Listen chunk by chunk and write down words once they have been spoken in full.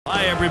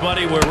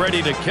everybody. We're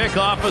ready to kick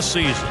off a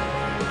season.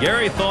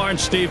 Gary Thorne,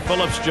 Steve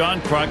Phillips,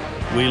 John Kruk.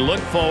 We look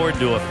forward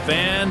to a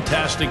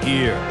fantastic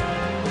year.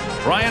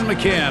 Brian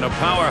McCann, a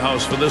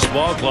powerhouse for this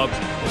ball club.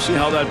 We'll see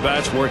how that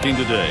bat's working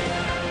today.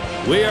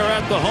 We are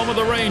at the home of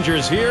the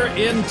Rangers here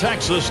in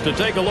Texas to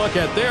take a look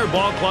at their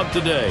ball club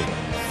today.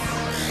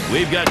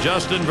 We've got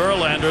Justin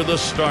Verlander, the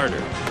starter.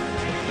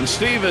 And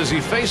Steve, as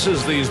he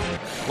faces these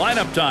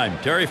lineup time,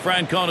 Terry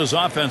Francona's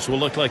offense will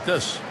look like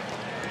this.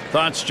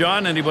 Thoughts,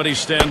 John? Anybody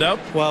stand out?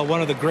 Well,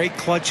 one of the great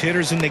clutch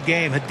hitters in the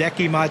game,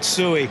 Hideki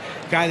Matsui,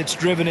 guy that's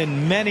driven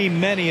in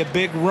many a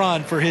big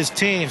run for his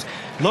teams.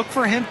 Look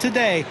for him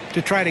today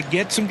to try to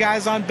get some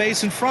guys on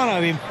base in front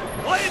of him.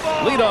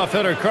 Leadoff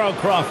hitter Carl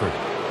Crawford.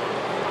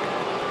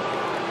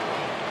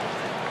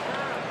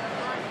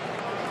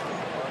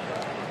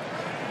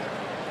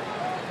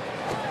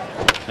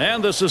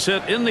 And this is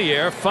hit in the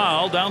air,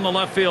 foul down the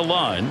left field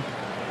line.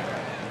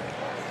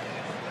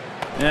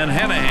 And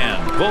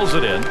Hanahan pulls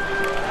it in.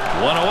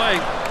 One away.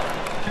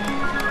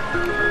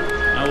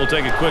 Now we'll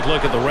take a quick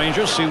look at the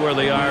Rangers, see where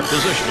they are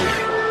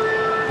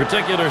positionally.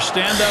 Particular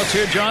standouts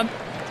here, John?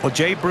 Well,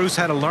 Jay Bruce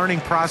had a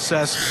learning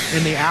process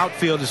in the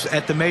outfield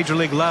at the major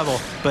league level,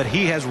 but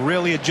he has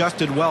really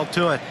adjusted well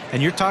to it.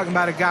 And you're talking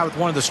about a guy with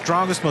one of the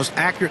strongest, most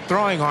accurate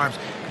throwing arms.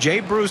 Jay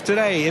Bruce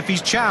today, if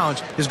he's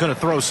challenged, is going to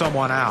throw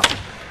someone out.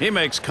 He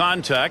makes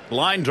contact,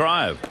 line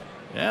drive.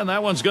 And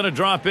that one's going to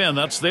drop in.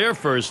 That's their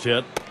first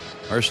hit.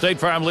 Our State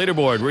Farm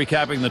leaderboard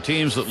recapping the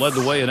teams that led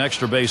the way in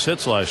extra base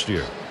hits last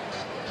year.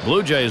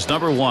 Blue Jays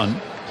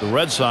 #1, the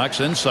Red Sox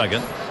in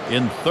second,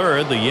 in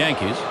third the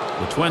Yankees,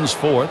 the Twins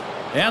fourth,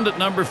 and at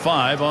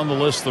 #5 on the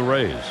list the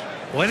Rays.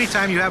 Well,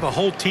 anytime you have a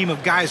whole team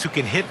of guys who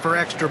can hit for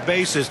extra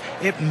bases,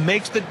 it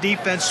makes the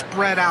defense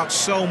spread out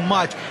so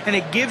much, and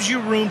it gives you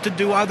room to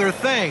do other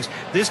things.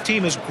 This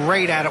team is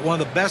great at it,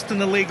 one of the best in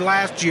the league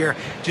last year,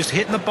 just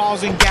hitting the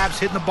balls in gaps,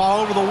 hitting the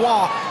ball over the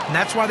wall, and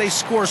that's why they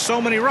score so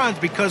many runs,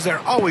 because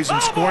they're always in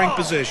scoring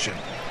position.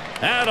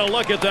 Had a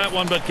look at that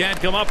one, but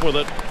can't come up with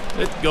it.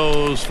 It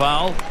goes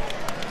foul.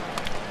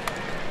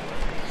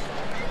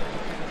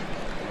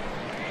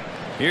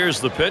 Here's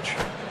the pitch.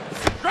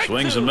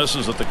 Swings and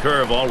misses at the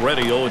curve,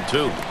 already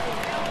 0-2.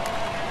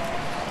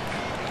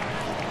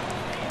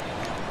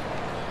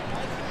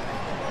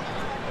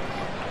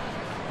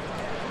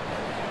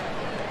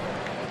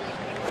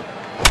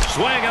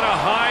 Swing and a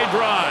high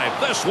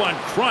drive. This one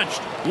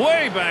crunched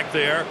way back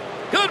there.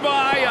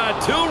 Goodbye,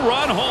 a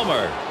two-run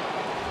homer.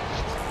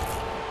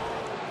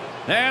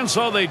 And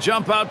so they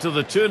jump out to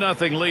the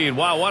 2-0 lead.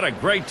 Wow, what a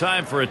great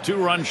time for a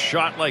two-run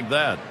shot like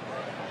that.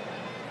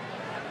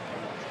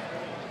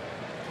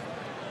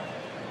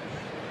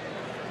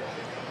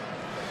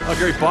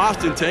 Okay,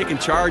 Boston taking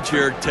charge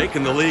here,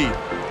 taking the lead.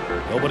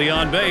 Nobody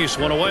on base,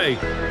 one away.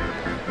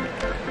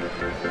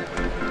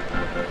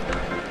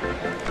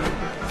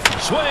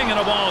 Swing and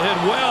a ball hit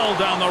well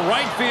down the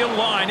right field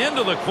line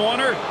into the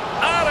corner.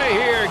 Out of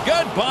here.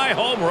 Goodbye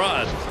home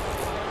run.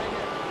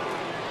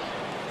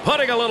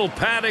 Putting a little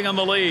padding on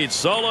the lead.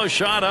 Solo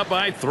shot up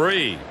by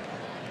 3.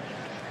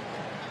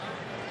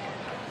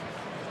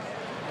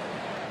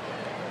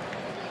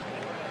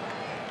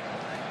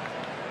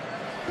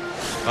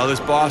 Well,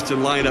 this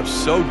Boston lineup's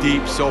so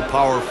deep, so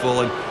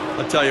powerful, and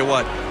I'll tell you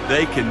what,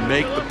 they can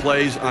make the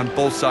plays on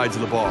both sides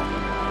of the ball.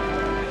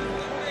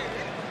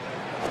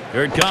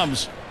 Here it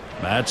comes.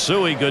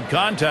 Matsui, good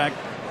contact.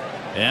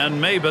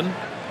 And Maben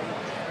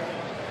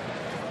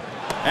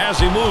as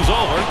he moves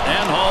over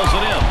and hauls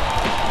it in.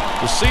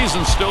 The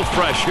season's still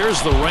fresh.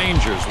 Here's the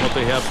Rangers, what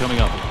they have coming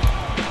up.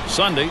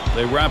 Sunday,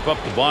 they wrap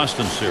up the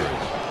Boston series.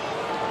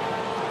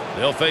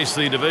 They'll face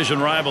the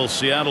division rival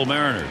Seattle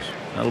Mariners.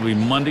 That'll be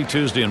Monday,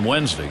 Tuesday, and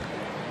Wednesday.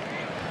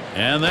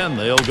 And then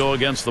they'll go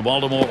against the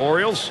Baltimore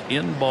Orioles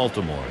in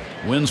Baltimore.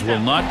 Wins will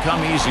not come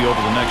easy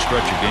over the next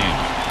stretch of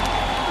games.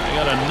 They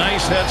got a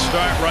nice head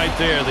start right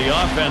there. The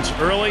offense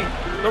early.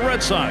 The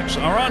Red Sox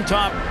are on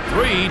top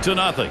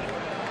 3-0.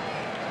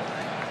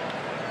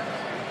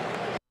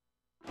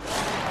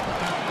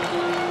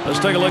 Let's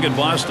take a look at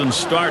Boston's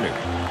starter.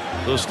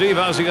 So, Steve,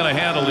 how's he going to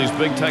handle these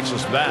big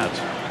Texas bats?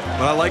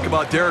 What I like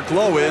about Derek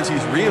Lowe is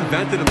he's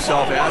reinvented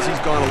himself as he's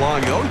gone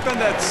along. He's always been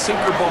that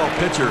sinker ball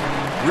pitcher,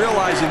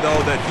 realizing,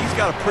 though, that he's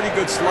got a pretty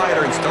good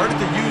slider and started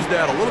to use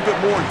that a little bit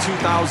more in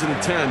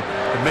 2010.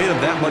 It made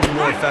him that much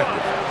more effective.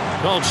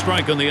 Called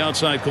strike on the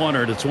outside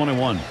corner. It's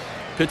 1-1.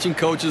 Pitching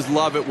coaches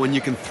love it when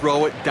you can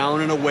throw it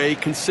down and away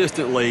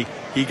consistently.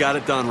 He got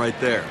it done right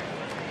there.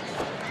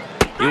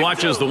 He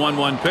watches the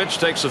 1-1 pitch,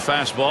 takes a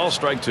fastball,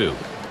 strike 2.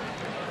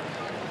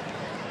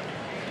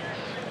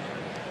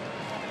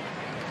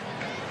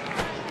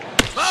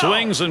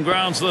 Swings and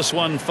grounds this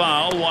one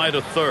foul, wide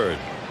of third.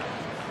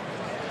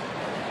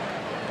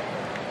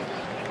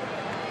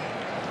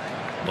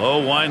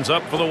 Lowe winds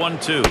up for the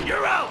 1-2.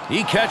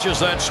 He catches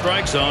that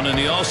strike zone, and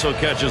he also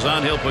catches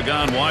Angel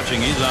Pagan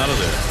watching. He's out of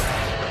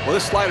there. Well,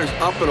 this slider's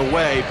up and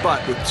away,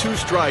 but with 2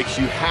 strikes,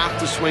 you have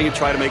to swing and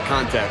try to make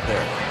contact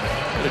there.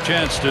 Get a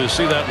chance to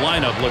see that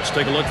lineup. Let's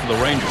take a look for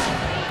the Rangers.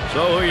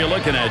 So who are you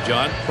looking at,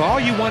 John? Well, all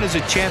you want is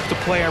a chance to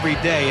play every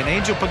day, and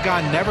Angel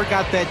Pagan never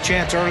got that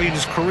chance early in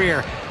his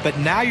career, but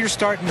now you're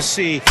starting to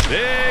see.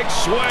 Big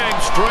swing,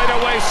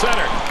 straightaway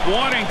center.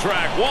 Warning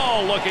track,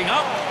 Wall looking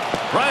up,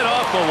 right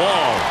off the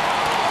wall.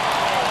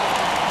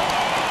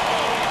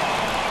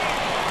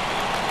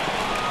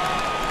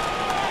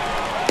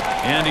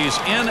 And he's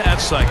in at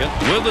second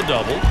with a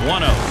double,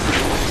 1-0.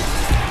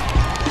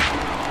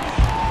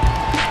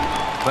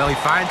 Well, he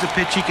finds a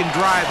pitch he can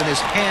drive, and his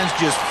hands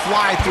just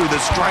fly through the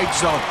strike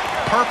zone.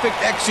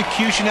 Perfect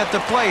execution at the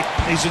plate.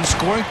 He's in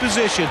scoring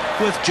position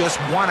with just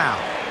 1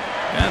 out.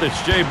 And it's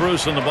Jay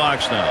Bruce in the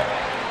box now.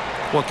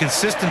 Well,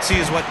 consistency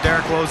is what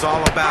Derek Lowe's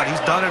all about. He's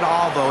done it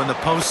all, though, in the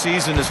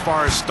postseason as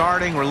far as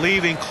starting,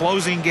 relieving,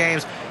 closing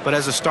games. But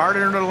as a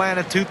starter in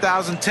Atlanta in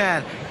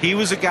 2010, he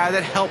was a guy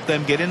that helped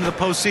them get into the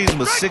postseason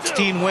with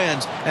 16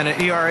 wins and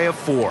an ERA of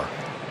 4.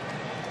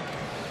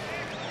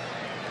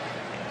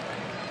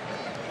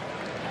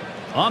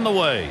 On the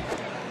way,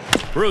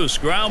 Bruce,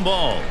 ground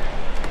ball.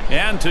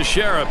 And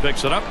Teixeira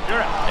picks it up.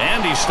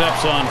 And he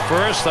steps on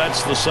first.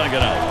 That's the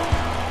second out.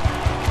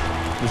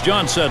 As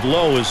John said,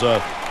 Lowe is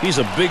he's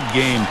a big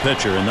game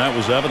pitcher, and that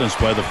was evidenced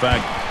by the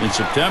fact in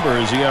September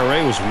his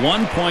ERA was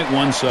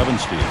 1.17,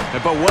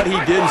 Steve. But what he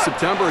did in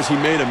September is he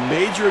made a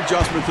major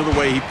adjustment to the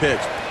way he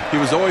pitched. He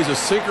was always a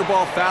sinker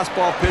ball,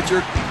 fastball pitcher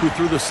who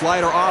threw the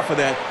slider off of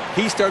that.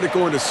 He started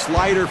going to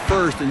slider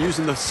first and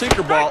using the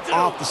sinker ball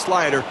off the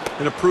slider,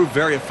 and it proved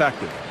very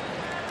effective.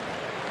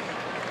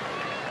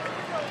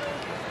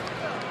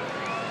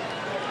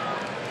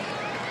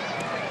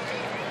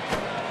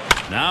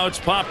 Now it's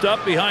popped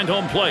up behind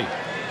home plate.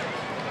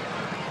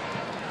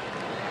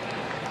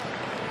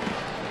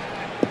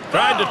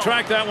 Tried to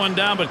track that one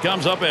down, but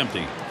comes up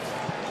empty.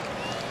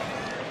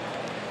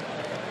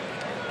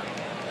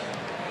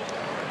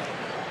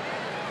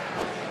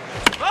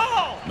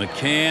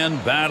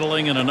 McCann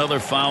battling in another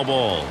foul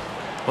ball.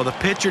 Well, the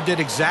pitcher did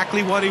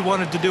exactly what he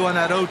wanted to do on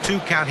that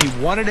 0-2 count. He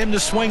wanted him to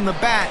swing the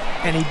bat,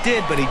 and he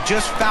did, but he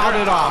just fouled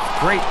it off.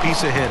 Great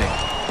piece of hitting.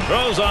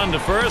 Throws on to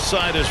first.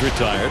 Side is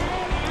retired.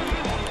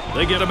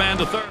 They get a man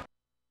to third.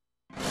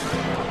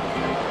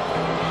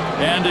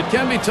 And it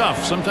can be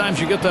tough. Sometimes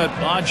you get that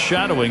odd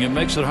shadowing. It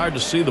makes it hard to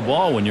see the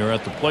ball when you're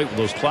at the plate with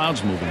those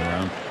clouds moving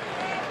around.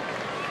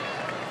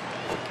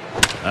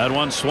 That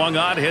one swung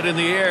on, hit in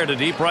the air to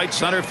deep right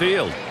center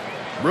field.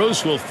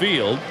 Bruce will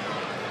field.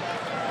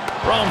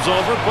 Roams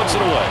over, puts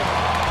it away.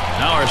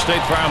 Now our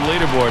State Farm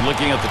leaderboard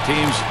looking at the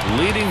teams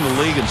leading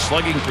the league in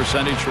slugging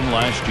percentage from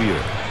last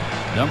year.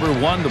 Number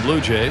 1, the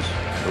Blue Jays.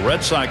 The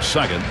Red Sox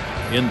second.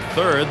 In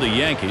third, the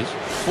Yankees.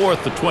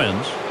 Fourth, the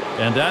Twins.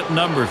 And at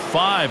number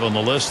 5 on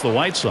the list, the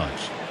White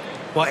Sox.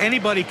 Well,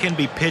 anybody can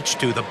be pitched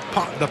to.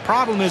 The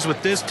problem is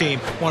with this team,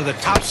 one of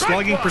the top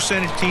slugging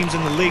percentage teams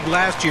in the league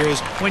last year is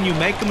when you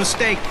make a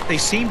mistake, they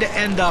seem to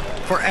end up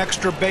for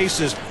extra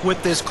bases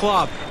with this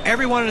club.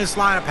 Everyone in this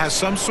lineup has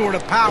some sort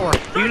of power.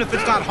 Even if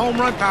it's not home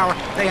run power,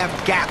 they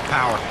have gap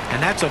power.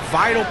 And that's a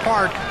vital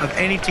part of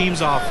any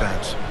team's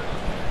offense.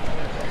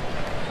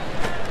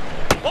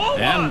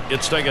 And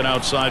it's taken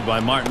outside by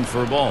Martin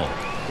for a ball.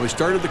 We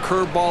started the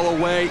curveball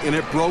away, and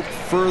it broke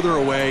further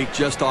away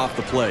just off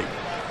the plate.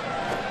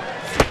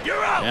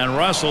 And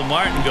Russell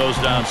Martin goes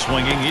down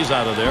swinging. He's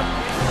out of there.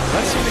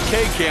 Let's see the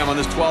K-cam on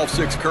this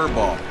 12-6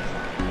 curveball.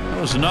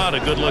 That was not a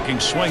good-looking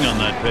swing on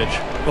that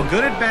pitch. Well,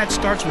 good at bat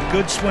starts with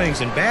good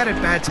swings, and bad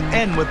at bats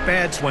end with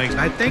bad swings.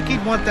 I think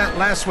he'd want that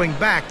last swing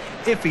back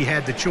if he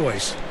had the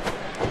choice.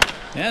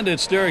 And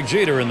it's Derek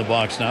Jeter in the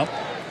box now.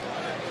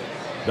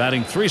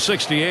 Batting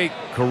 .368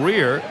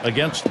 career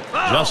against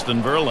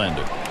Justin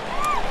Verlander.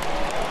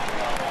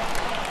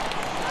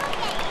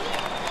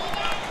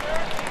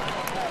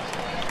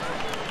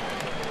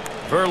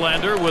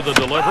 Verlander with a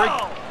delivery.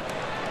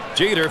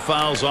 Jeter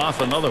fouls off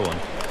another one.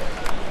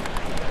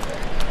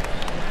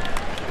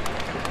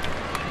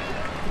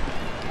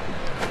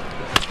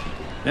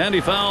 And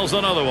he fouls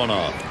another one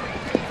off.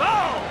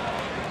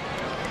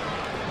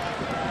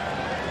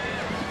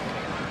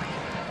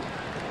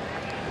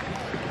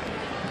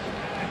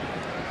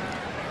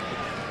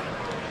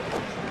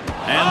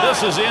 And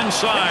this is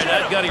inside.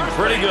 That got him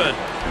pretty good.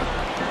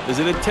 Is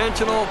it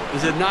intentional?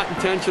 Is it not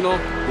intentional?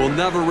 We'll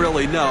never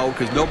really know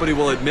because nobody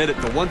will admit it.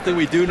 The one thing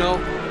we do know,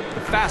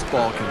 the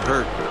fastball can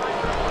hurt.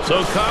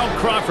 So Kyle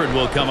Crawford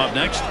will come up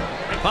next.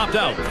 Popped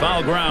out.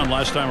 Foul ground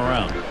last time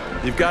around.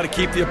 You've got to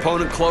keep the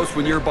opponent close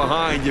when you're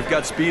behind. You've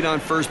got speed on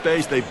first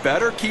base. They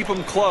better keep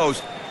him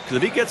close because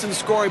if he gets in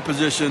scoring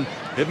position,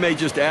 it may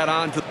just add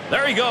on to.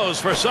 There he goes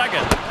for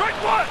second.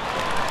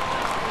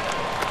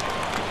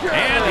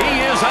 And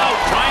he is out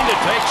trying to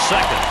take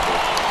second.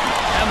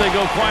 And they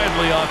go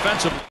quietly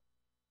offensive.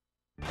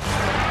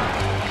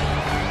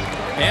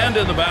 And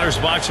in the batter's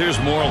box, here's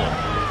Moreland.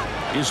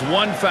 He's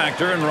one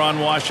factor in Ron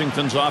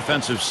Washington's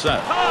offensive set.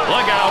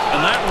 Look out,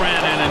 and that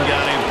ran in and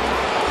got him.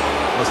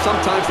 Well,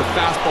 sometimes the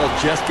fastball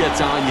just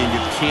gets on you and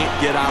you can't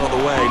get out of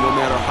the way. No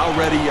matter how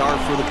ready you are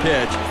for the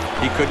pitch,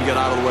 he couldn't get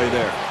out of the way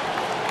there.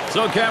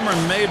 So Cameron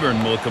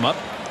Maybin will come up.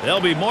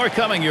 There'll be more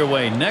coming your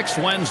way next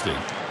Wednesday.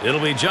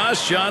 It'll be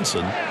Josh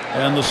Johnson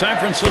And the San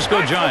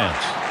Francisco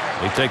Giants,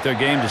 they take their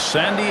game to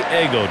San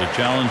Diego to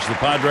challenge the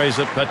Padres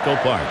at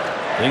Petco Park.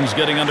 Things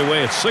getting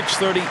underway at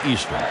 6:30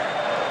 Eastern.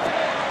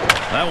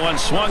 That one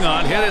swung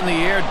on, hit in the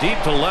air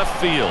deep to left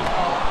field.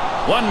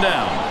 One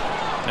down,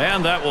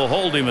 and that will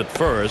hold him at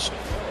first.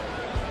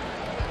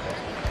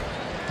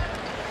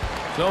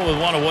 So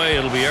with one away,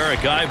 it'll be Eric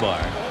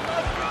Ibar.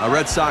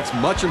 Red Sox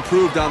much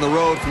improved on the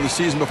road from the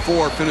season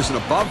before, finishing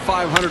above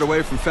 500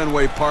 away from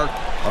Fenway Park.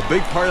 A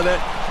big part of that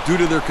due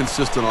to their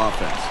consistent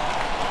offense.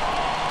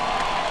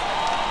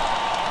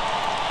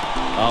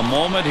 A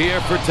moment here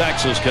for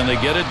Texas. Can they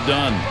get it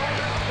done?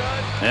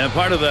 And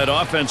part of that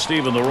offense,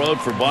 Steve, on the road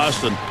for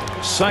Boston,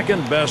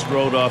 second best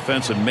road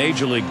offense in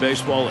Major League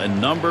Baseball and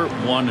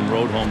 #1 in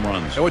road home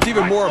runs. And what's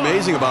even more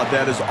amazing about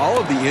that is all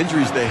of the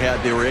injuries they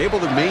had, they were able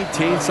to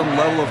maintain some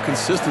level of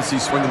consistency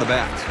swinging the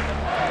bats.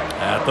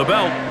 At the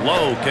belt,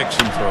 Lowe kicks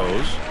and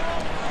throws.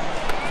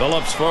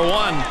 Phillips for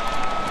one.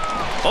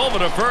 Over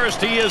to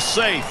first, he is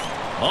safe.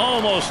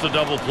 Almost a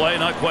double play,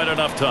 not quite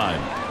enough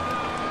time.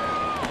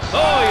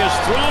 Oh, he has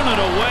thrown it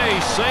away,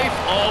 safe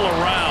all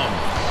around.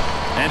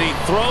 And he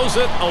throws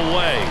it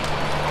away.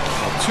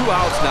 Well, 2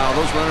 outs now.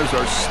 Those runners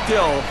are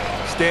still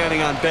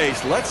standing on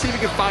base. Let's see if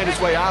he can find his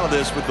way out of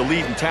this with the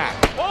lead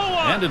intact.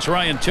 And it's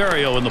Ryan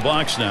Theriot in the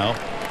box now.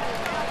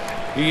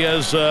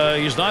 He's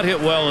not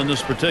hit well in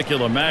this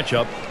particular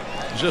matchup.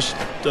 Just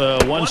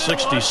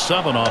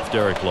 167 off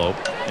Derek Lowe.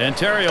 And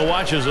Theriot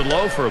watches it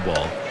low for a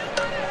ball.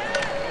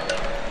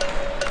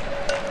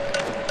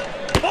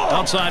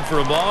 Outside for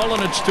a ball,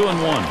 and it's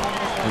 2-1.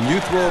 When you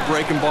throw a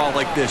breaking ball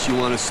like this, you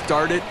want to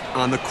start it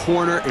on the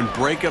corner and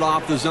break it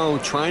off the zone,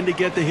 trying to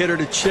get the hitter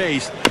to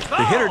chase.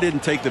 The hitter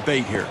didn't take the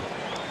bait here.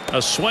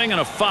 A swing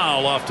and a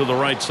foul off to the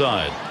right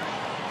side.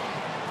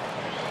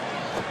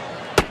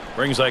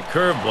 Brings that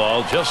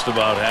curveball, just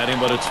about had him,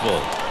 but it's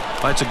full.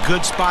 That's a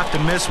good spot to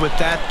miss with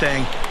that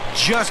thing,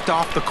 just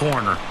off the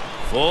corner.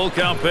 Full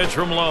count pitch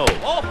from Lowe.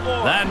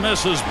 That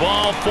misses,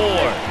 ball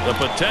 4. The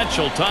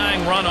potential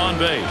tying run on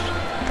base.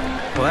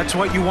 Well, that's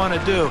what you want to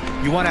do.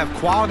 You want to have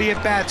quality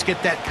at bats,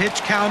 get that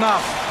pitch count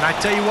up. And I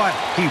tell you what,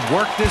 he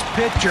worked this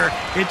pitcher.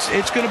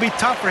 It's going to be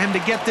tough for him to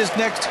get this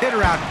next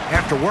hitter out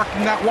after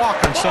working that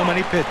walk on so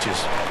many pitches.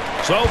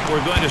 So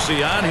we're going to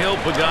see Angel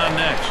Pagan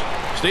next.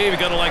 Steve, you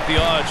got to like the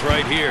odds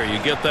right here. You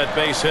get that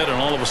base hit, and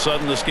all of a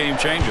sudden this game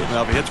changes.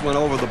 Well, if he hits one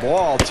over the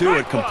ball, too,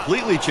 it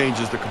completely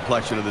changes the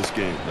complexion of this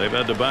game. They've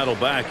had to battle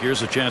back.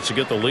 Here's a chance to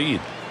get the lead.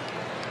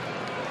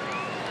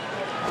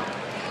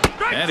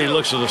 And he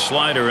looks at the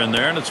slider in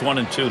there, and it's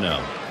 1-2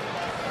 now.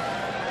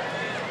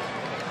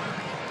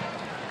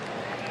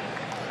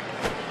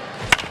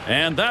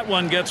 And that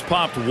one gets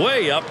popped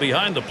way up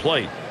behind the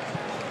plate.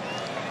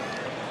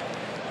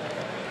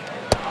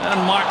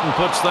 And Martin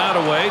puts that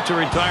away to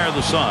retire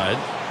the side.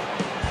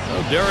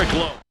 So Derek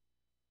Lowe.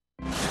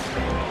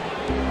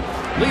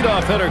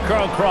 Leadoff hitter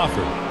Carl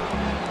Crawford.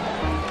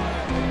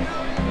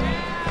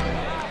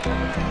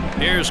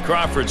 Here's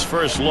Crawford's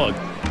first look.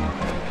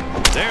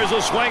 There's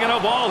a swing and a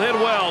ball hit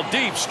well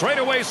deep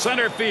straightaway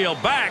center field.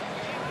 Back.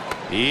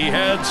 He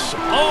heads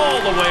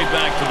all the way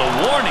back to the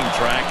warning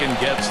track and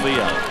gets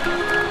the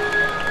out.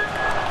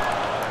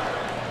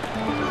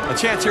 A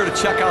chance here to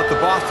check out the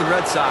Boston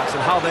Red Sox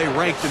and how they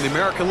ranked in the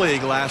American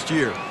League last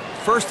year.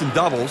 First in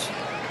doubles,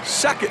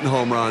 second in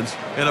home runs,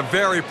 and a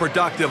very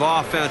productive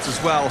offense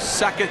as well.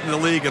 Second in the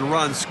league in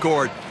runs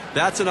scored.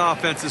 That's an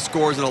offense that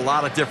scores in a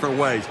lot of different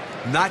ways.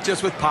 Not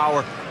just with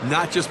power,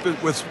 not just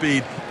with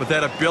speed, but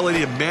that ability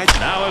to match.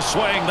 Now a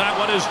swing. That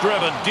one is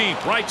driven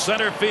deep right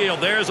center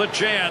field. There's a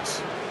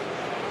chance.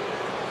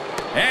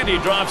 And he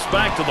drops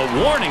back to the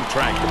warning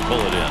track to pull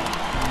it in.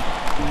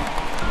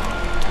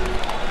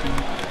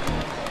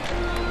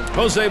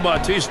 Jose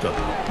Bautista.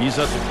 He's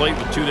at the plate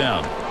with 2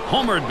 down.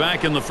 Homered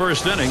back in the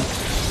first inning.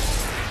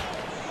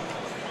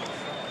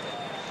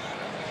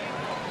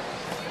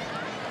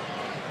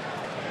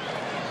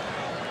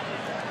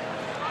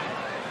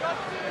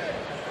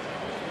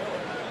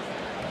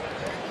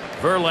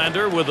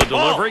 Verlander with a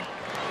delivery.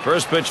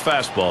 First pitch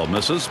fastball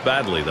misses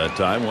badly that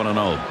time.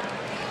 1-0.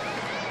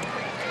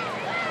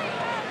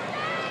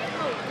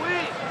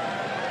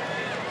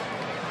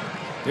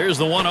 Here's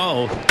the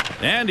 1-0,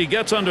 and he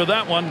gets under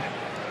that one.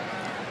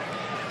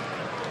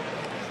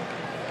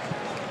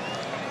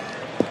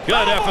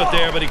 Good effort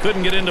there, but he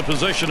couldn't get into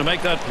position to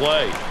make that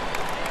play.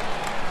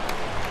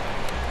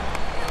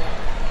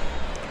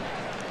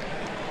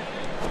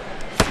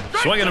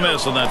 Swing and a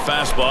miss on that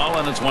fastball,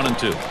 and it's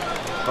 1-2.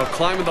 Well,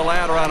 climbing the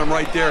ladder on him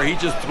right there. He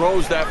just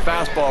throws that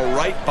fastball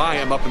right by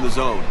him up in the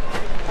zone.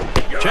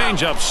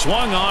 Changeup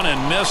swung on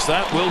and missed.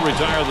 That will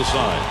retire the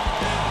side.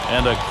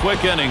 And a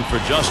quick inning for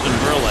Justin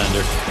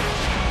Verlander.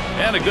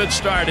 And a good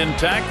start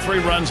intact. 3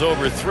 runs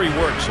over 3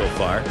 work so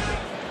far.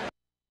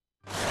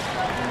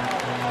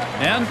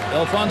 And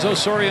Alfonso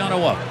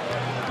Soriano up.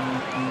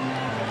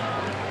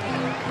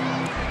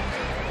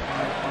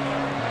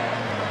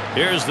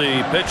 Here's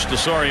the pitch to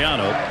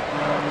Soriano.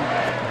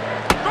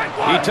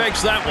 He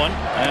takes that one,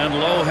 and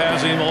Lowe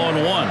has him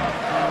 0-1.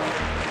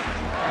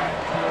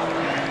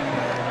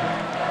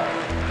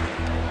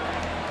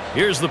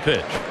 Here's the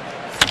pitch.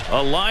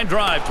 A line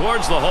drive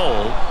towards the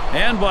hole,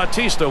 and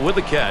Bautista with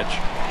the catch.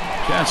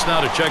 Chance now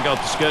to check out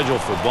the schedule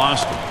for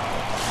Boston.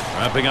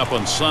 Wrapping up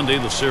on Sunday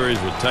the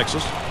series with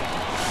Texas.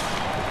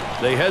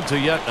 They head to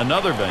yet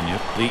another venue,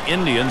 the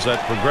Indians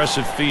at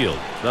Progressive Field.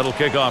 That'll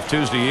kick off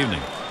Tuesday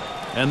evening.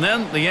 And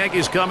then the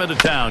Yankees come into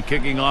town,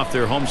 kicking off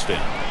their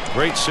homestand.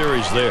 Great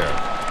series there.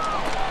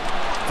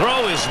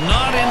 Throw is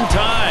not in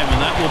time,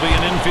 and that will be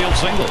an infield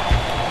single.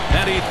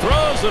 And he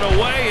throws it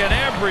away, and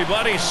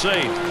everybody's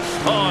safe.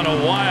 Oh, and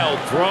a wild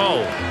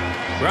throw.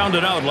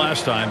 Grounded out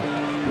last time.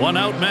 One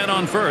out, man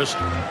on first.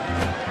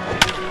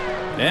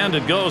 And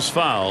it goes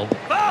foul.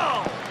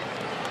 Foul!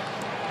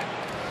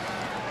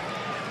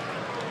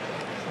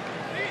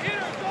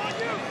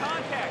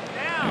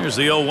 Here's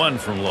the 0-1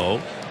 from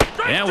Lowe.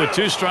 And with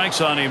 2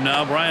 strikes on him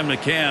now, Brian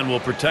McCann will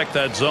protect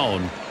that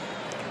zone.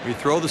 You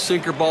throw the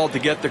sinker ball to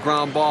get the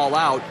ground ball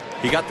out.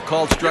 He got the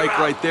called strike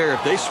right there.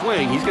 If they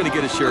swing, he's going to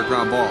get his share of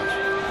ground balls.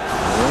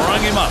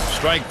 Rung him up.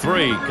 Strike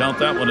 3. Count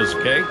that one as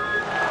a K.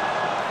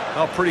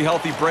 Oh, pretty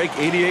healthy break.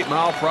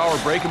 88-mile-per-hour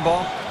breaking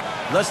ball.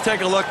 Let's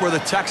take a look where the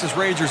Texas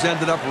Rangers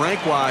ended up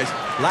rank-wise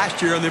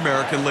last year in the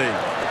American League.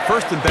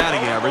 First in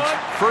batting average,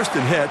 first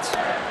in hits,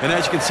 and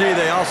as you can see,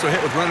 they also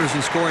hit with runners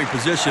in scoring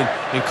position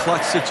in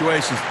clutch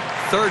situations.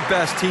 Third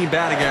best team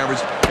batting average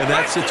in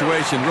that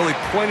situation, really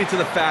pointing to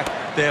the fact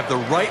they have the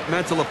right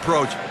mental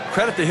approach.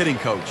 Credit the hitting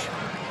coach.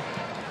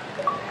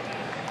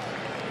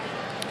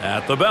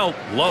 At the belt,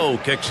 Lowe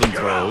kicks and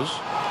throws.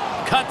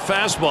 Cut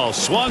fastball,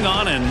 swung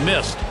on and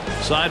missed.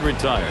 Side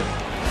retired.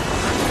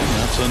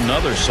 That's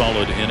another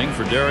solid inning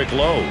for Derek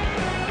Lowe.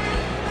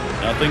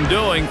 Nothing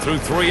doing through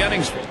 3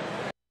 innings.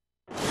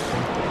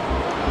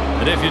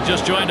 And if you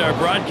just joined our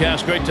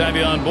broadcast, great to have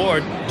you on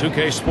board.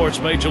 2K Sports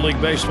Major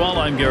League Baseball.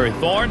 I'm Gary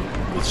Thorne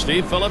with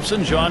Steve Phillips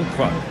and John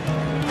Kruk.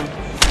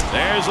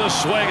 There's a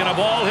swing and a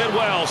ball hit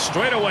well.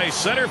 Straight away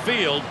center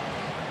field.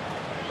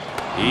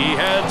 He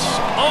heads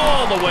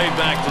all the way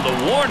back to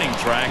the warning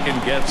track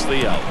and gets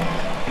the out.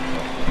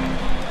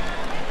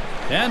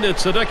 And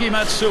it's Hideki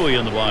Matsui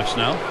in the box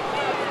now.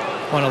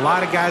 When a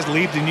lot of guys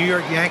leave the New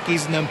York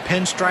Yankees in them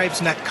pinstripes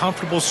and that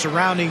comfortable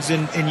surroundings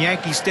in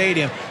Yankee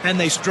Stadium, and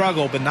they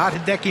struggle, but not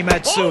Hideki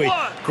Matsui.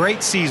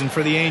 Great season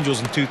for the Angels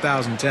in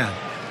 2010.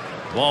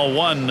 Ball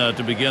 1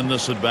 to begin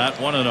this at bat.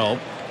 1-0.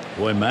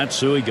 Boy,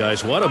 Matsui,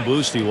 guys, what a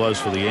boost he was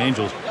for the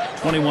Angels.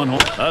 21 home.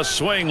 A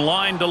swing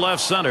line to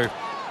left center.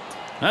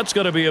 That's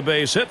going to be a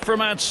base hit for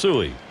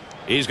Matsui.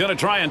 He's going to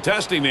try and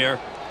test him here.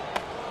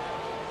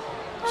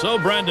 So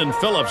Brandon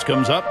Phillips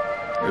comes up.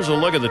 Here's a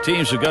look at the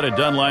teams who got it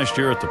done last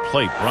year at the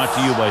plate. Brought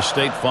to you by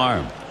State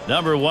Farm.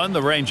 Number 1,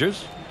 the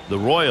Rangers. The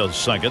Royals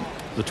 2nd.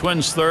 The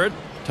Twins 3rd.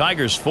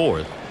 Tigers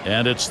 4th.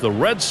 And it's the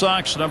Red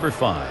Sox number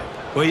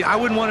 5. Well, I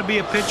wouldn't want to be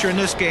a pitcher in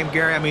this game,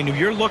 Gary. I mean, if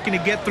you're looking to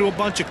get through a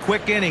bunch of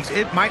quick innings,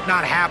 it might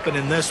not happen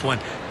in this one.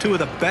 2 of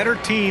the better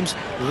teams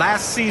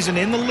last season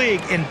in the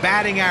league in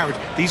batting average.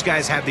 These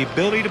guys have the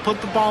ability to put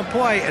the ball in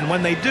play, and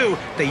when they do,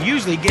 they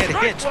usually get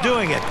hits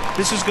doing it.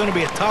 This is going to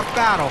be a tough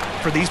battle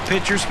for these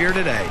pitchers here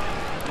today.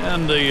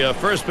 And the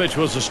first pitch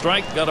was a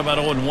strike. Got him at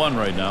 0-1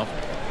 right now.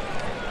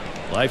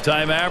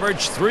 Lifetime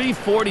average,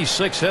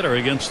 .346 hitter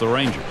against the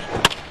Rangers.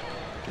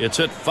 It's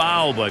hit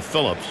foul by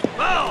Phillips.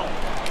 Foul!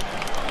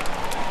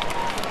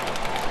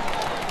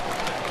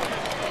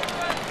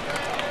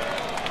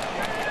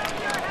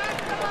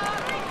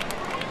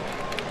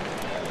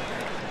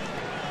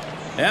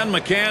 And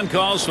McCann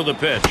calls for the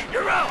pitch.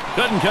 You're out.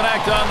 Couldn't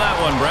connect on that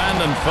one.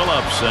 Brandon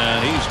Phillips,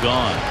 and he's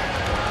gone.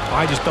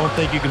 I just don't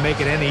think you can make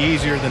it any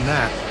easier than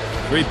that.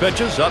 3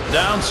 pitches, up,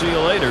 down, see you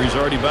later. He's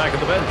already back at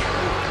the bench.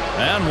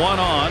 And 1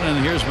 on,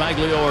 and here's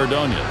Maglio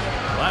Ordonez.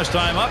 Last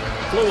time up,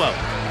 flew out.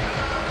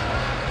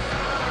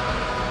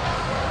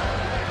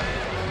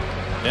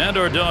 And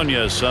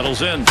Ordonez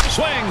settles in,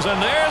 swings,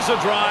 and there's a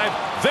drive.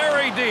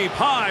 Very deep,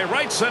 high,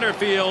 right center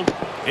field.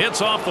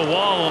 It's off the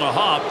wall on a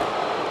hop.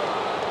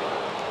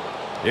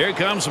 Here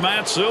comes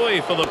Matsui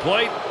for the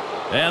plate,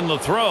 and the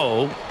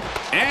throw.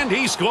 And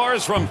he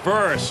scores from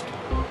first.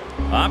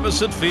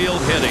 Opposite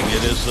field hitting.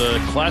 It is a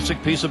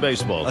classic piece of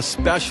baseball.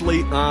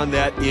 Especially on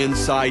that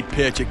inside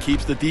pitch. It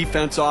keeps the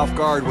defense off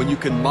guard when you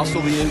can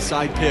muscle the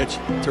inside pitch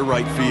to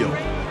right field.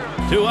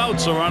 2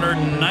 outs, a runner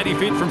 90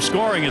 feet from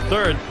scoring at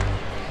third.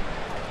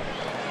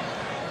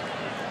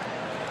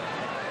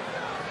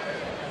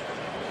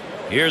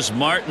 Here's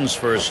Martin's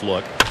first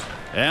look.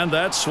 And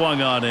that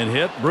swung on and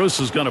hit. Bruce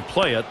is going to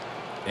play it.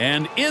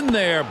 And in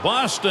there,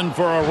 Boston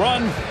for a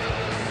run.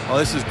 Oh,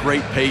 this is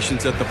great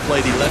patience at the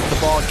plate. He lets the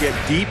ball get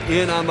deep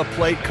in on the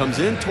plate, comes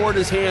in toward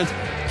his hands,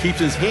 keeps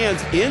his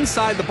hands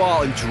inside the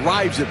ball, and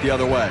drives it the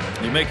other way.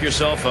 You make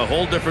yourself a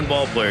whole different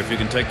ball player if you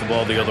can take the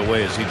ball the other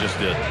way, as he just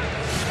did.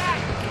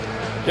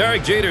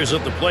 Derek Jeter's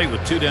at the plate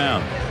with 2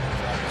 down.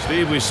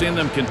 Steve, we've seen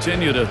them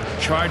continue to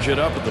charge it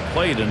up at the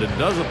plate, and it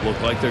doesn't look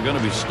like they're going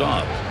to be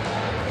stopped.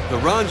 The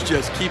runs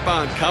just keep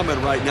on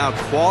coming right now.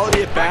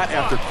 Quality at bat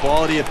after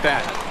quality at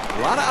bat.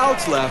 A lot of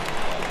outs left,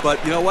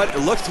 but you know what? It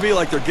looks to me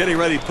like they're getting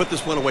ready to put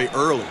this one away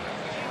early.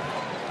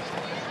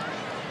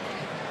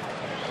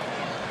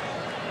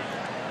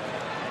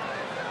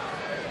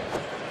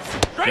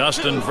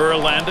 Justin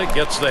Verlander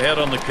gets the head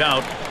on the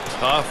count.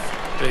 Tough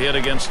to hit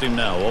against him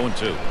now.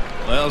 0-2.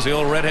 Well, as the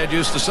old redhead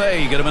used to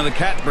say, you get him in the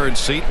catbird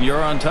seat and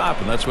you're on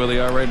top, and that's where they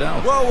are right now.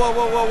 Whoa, whoa,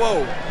 whoa, whoa,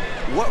 whoa.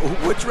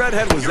 Which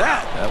redhead was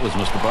that? That was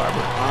Mr.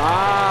 Barber.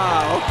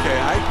 Ah,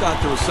 okay. I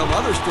thought there was some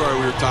other story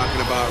we were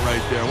talking about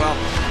right there. Well,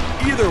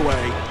 either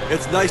way,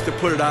 it's nice to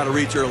put it out of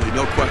reach early,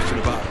 no question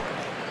about it.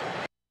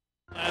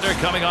 Verlander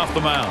coming off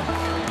the mound.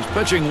 He's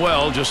pitching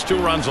well, just 2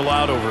 runs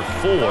allowed over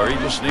 4. He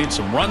just needs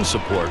some run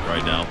support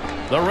right now.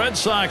 The Red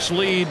Sox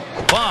lead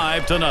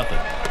 5-0.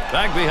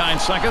 Back behind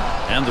second,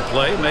 and the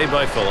play made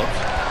by Phillips.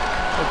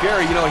 Well,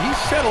 Gary, you know, he's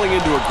settling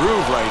into a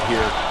groove right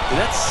here, and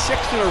that's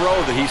 6 in a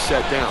row that he's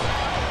set down.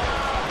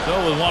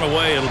 So with 1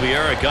 away, it'll be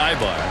Eric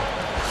Ibar.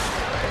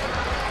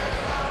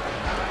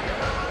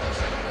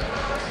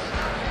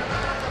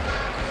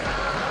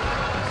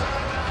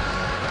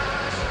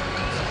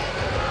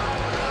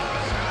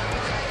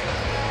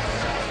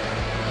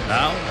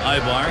 Now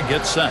Ibar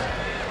gets set.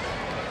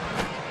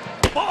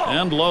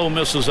 And Lowe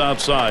misses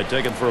outside,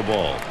 taken for a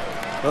ball.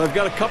 Well, they've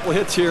got a couple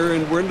hits here,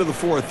 and we're into the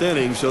 4th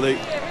inning, so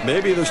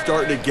maybe they're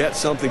starting to get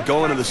something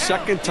going. And the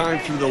second time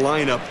through the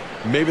lineup,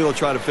 maybe they'll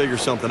try to figure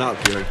something out,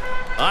 Gary.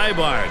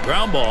 Ibar,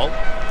 ground ball.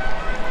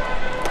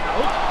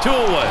 2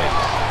 away.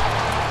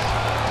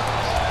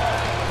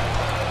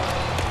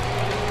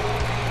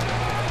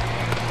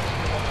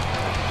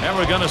 And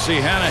we're going to see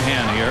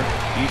Hanahan here.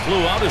 He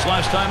flew out his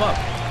last time up.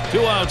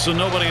 2 outs and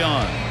nobody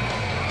on.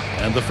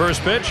 And the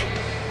first pitch.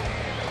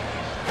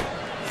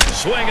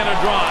 Swing and a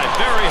drive,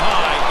 very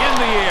high, in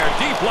the air,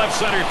 deep left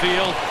center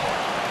field.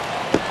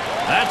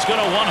 That's going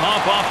to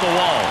one-hop off the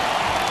wall.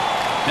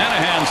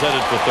 Hanahan's headed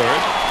for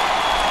third.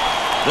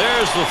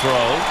 There's the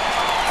throw.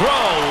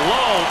 Throw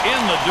low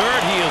in the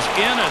dirt. He is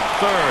in at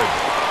third.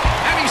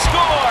 And he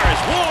scores!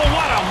 Whoa,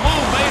 what a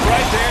move made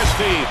right there,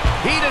 Steve.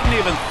 He didn't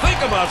even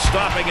think about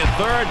stopping at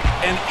third,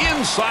 and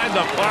inside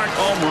the park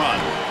home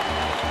run.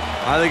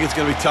 I think it's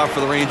going to be tough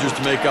for the Rangers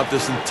to make up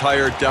this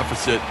entire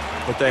deficit,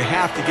 but they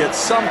have to get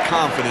some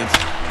confidence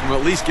from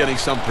at least getting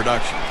some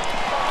production.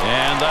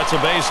 And that's a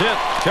base hit.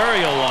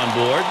 Terrio on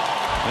board.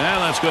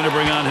 And that's going to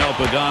bring on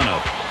Pagano.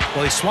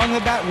 Well, he swung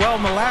the bat well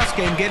in the last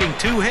game, getting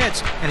 2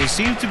 hits, and he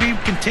seems to be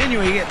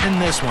continuing it in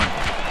this one.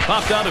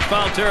 Popped out of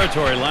foul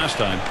territory last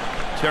time.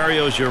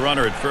 Terrio's your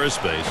runner at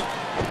first base.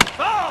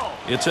 Foul!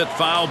 It's hit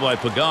foul by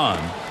Pagan.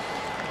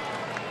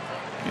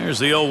 Here's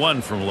the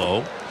 0-1 from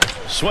Lowe.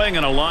 Swing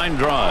and a line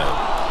drive.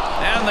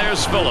 And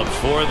there's Phillips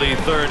for the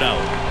 3rd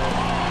out.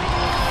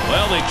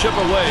 Well, they chip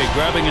away,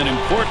 grabbing an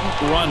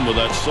important run with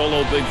that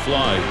solo big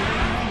fly.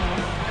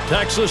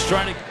 Texas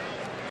trying to...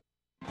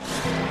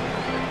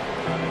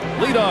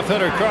 Leadoff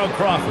hitter Carl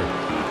Crawford.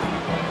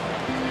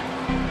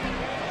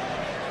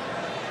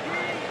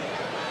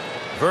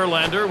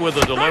 Verlander with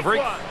a delivery.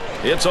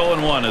 It's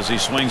 0-1 as he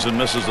swings and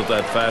misses at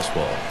that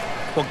fastball.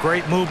 Well,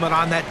 great movement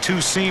on that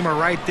 2-seamer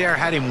right there.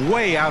 Had him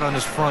way out on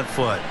his front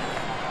foot.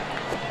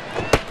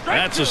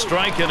 That's a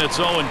strike, and it's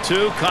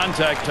 0-2.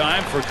 Contact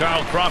time for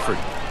Carl Crawford.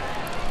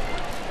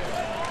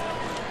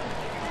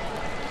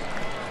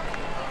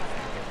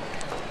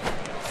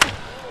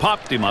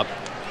 Popped him up.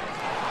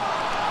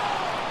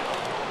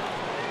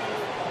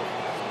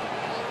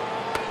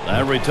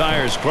 That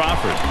retires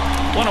Crawford.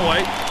 1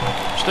 away.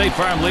 State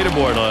Farm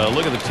leaderboard.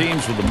 Look at the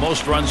teams with the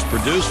most runs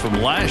produced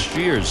from last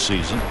year's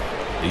season.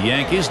 The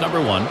Yankees, number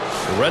 1.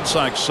 The Red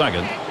Sox,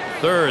 2nd.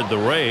 3rd, the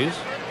Rays.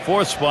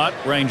 4th spot,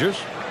 Rangers.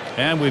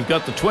 And we've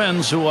got the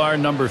Twins, who are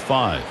number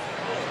 5.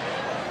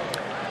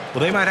 Well,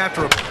 they might have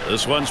to...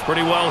 This one's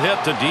pretty well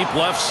hit to deep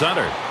left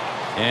center.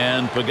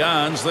 And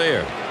Pagan's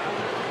there.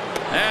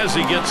 As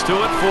he gets to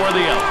it for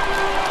the out.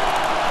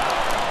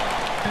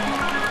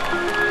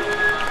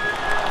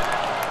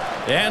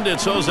 And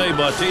it's Jose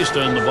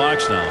Bautista in the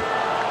box now.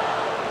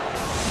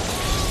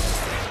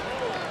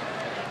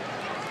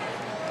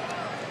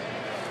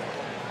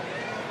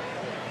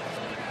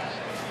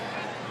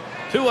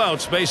 Two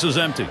outs, bases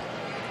empty.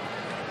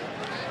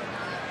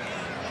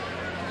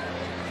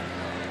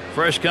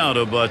 Fresh count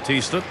of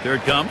Bautista. Here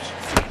it comes.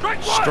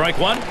 Strike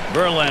 1.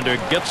 Verlander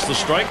gets the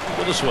strike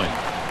with a swing.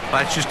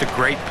 That's just a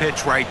great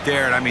pitch right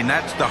there. And I mean,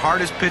 that's the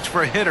hardest pitch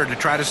for a hitter to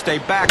try to stay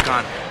back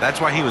on.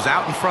 That's why he was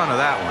out in front of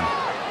that one.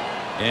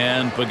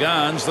 And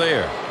Pagan's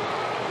there.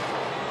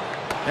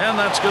 And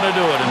that's going to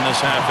do it in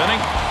this half inning.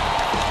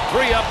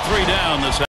 3 up, 3 down this half.